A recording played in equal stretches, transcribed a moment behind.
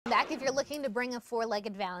back. If you're looking to bring a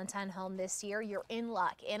four-legged Valentine home this year, you're in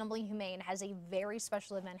luck. Animal Humane has a very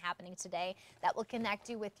special event happening today that will connect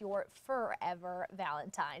you with your forever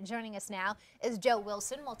Valentine. Joining us now is Joe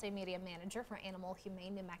Wilson, Multimedia Manager for Animal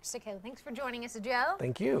Humane New Mexico. Thanks for joining us, Joe.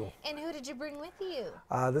 Thank you. And who did you bring with you?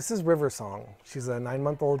 This is Riversong. She's a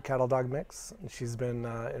 9-month-old cattle dog mix. She's been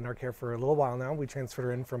in our care for a little while now. We transferred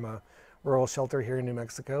her in from a rural shelter here in New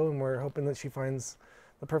Mexico, and we're hoping that she finds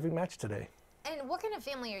the perfect match today. And what kind of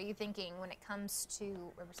family are you thinking when it comes to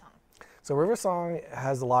Riversong? So Riversong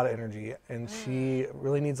has a lot of energy, and she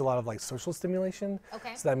really needs a lot of social stimulation.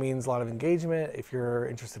 Okay. So that means a lot of engagement. If you're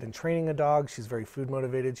interested in training a dog, she's very food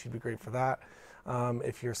motivated. She'd be great for that.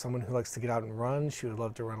 If you're someone who likes to get out and run, she would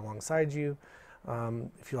love to run alongside you.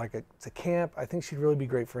 If you like to camp, I think she'd really be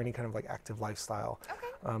great for any kind of active lifestyle.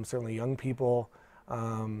 Okay. Certainly young people,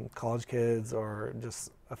 college kids, or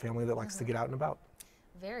just a family that likes to get out and about.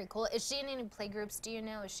 Very cool. Is she in any play groups, do you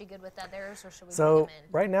know? Is she good with others, or should we bring So them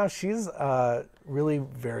in? right now she's really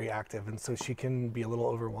very active, and so she can be a little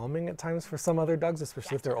overwhelming at times for some other dogs,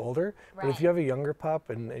 especially if they're older. Right. But if you have a younger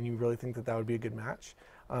pup and you really think that that would be a good match,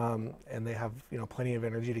 and they have plenty of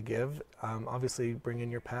energy to give, obviously bring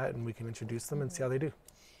in your pet and we can introduce them and see how they do.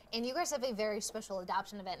 And you guys have a very special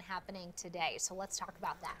adoption event happening today, so let's talk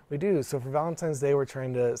about that. We do. So for Valentine's Day, we're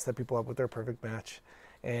trying to set people up with their perfect match.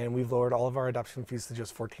 And we've lowered all of our adoption fees to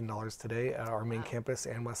just $14 today at our main campus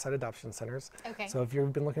and Westside Adoption Centers. Okay. So if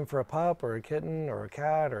you've been looking for a pup or a kitten or a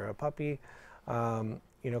cat or a puppy, come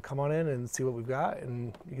on in and see what we've got,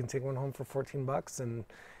 and you can take one home for 14 bucks and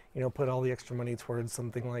put all the extra money towards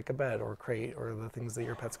something like a bed or a crate or the things that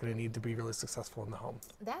your pet's going to need to be really successful in the home.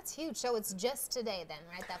 That's huge. So it's just today then,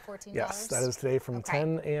 right? That $14? Yes, that is today from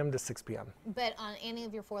 10 a.m. to 6 p.m. But on any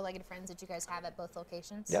of your four-legged friends that you guys have at both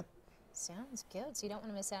locations? Yep. Sounds good. So you don't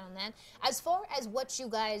want to miss out on that. As far as what you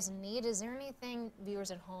guys need, is there anything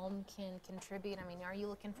viewers at home can contribute? I mean, are you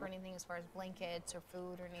looking for anything as far as blankets or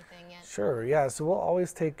food or anything yet? Sure, yeah. So we'll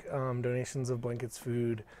always take donations of blankets,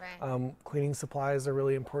 food. Right. Cleaning supplies are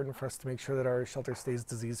really important for us to make sure that our shelter stays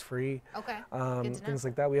disease-free. Okay. Good to know. Things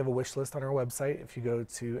like that. We have a wish list on our website. If you go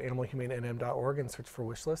to animalhumanenm.org and search for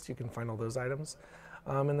wish list, you can find all those items.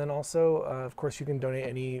 And then also, of course, you can donate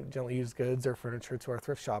any gently used goods or furniture to our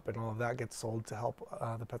thrift shop, and all of that gets sold to help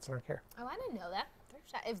the pets in our care. Oh, I didn't know that. Thrift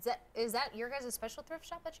shop. Is that your guys' special thrift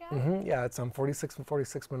shop that you have? Yeah, it's on 46 and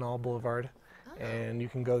 46 Manal Boulevard, and you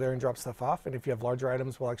can go there and drop stuff off. And if you have larger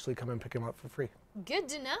items, we'll actually come and pick them up for free. Good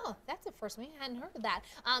to know. That's the first one. I hadn't heard of that.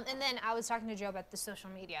 And then I was talking to Joe about the social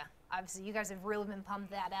media. Obviously, you guys have really been pumped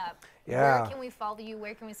that up. Yeah. Where can we follow you?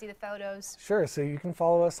 Where can we see the photos? Sure. So you can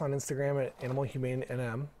follow us on Instagram at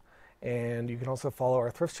AnimalHumaneNM. And you can also follow our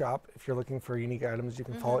thrift shop. If you're looking for unique items, you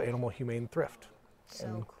can follow Animal Humane Thrift.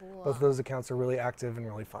 So cool. Both of those accounts are really active and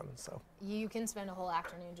really fun. So you can spend a whole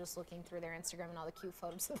afternoon just looking through their Instagram and all the cute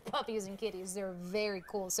photos of puppies and kitties. They're very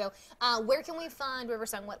cool. So where can we find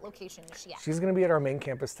Riversong? What location is she at? She's going to be at our main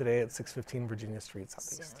campus today at 615 Virginia Street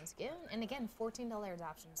Southeast. Sounds good. And again, $14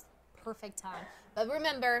 adoptions. Perfect time. But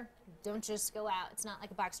remember, don't just go out. It's not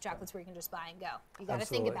like a box of chocolates where you can just buy and go. You got to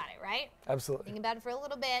think about it, right? Absolutely. Think about it for a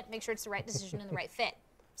little bit. Make sure it's the right decision and the right fit.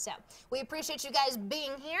 So we appreciate you guys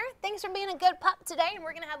being here. Thanks for being a good pup today. And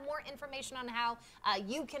we're going to have more information on how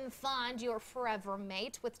you can find your forever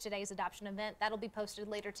mate with today's adoption event. That'll be posted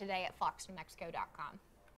later today at foxnewmexico.com.